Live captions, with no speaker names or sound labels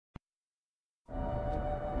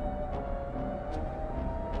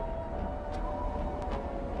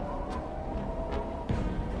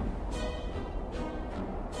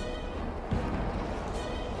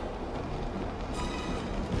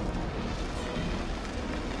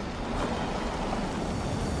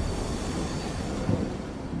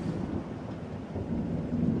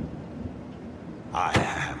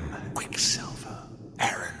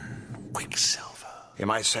You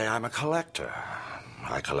might say I'm a collector.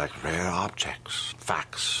 I collect rare objects,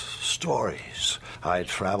 facts, stories. I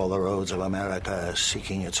travel the roads of America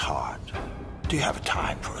seeking its heart. Do you have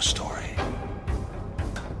time for a story?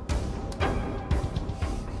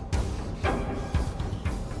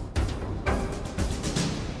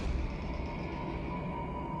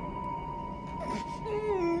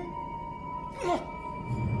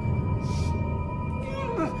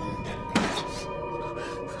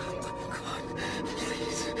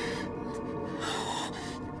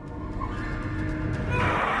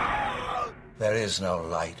 There is no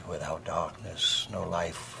light without darkness, no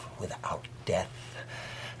life without death,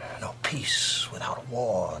 no peace without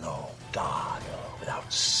war, no God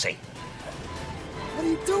without Satan. What are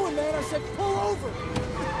you doing, man? I said pull over.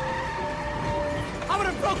 I would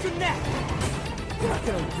have broke your neck. You're not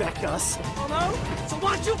gonna wreck us. Oh, no? So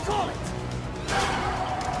why'd you call it?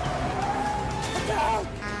 Look out!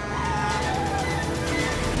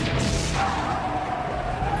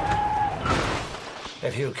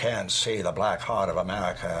 If you can't see the black heart of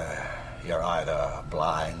America, you're either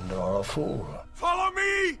blind or a fool. Follow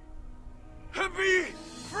me and be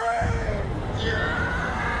free!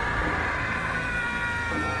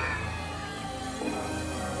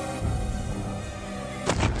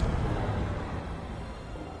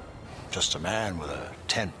 Just a man with a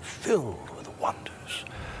tent filled with wonders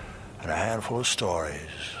and a handful of stories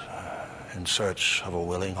in search of a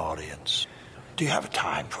willing audience. Do you have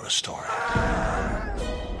time for a story?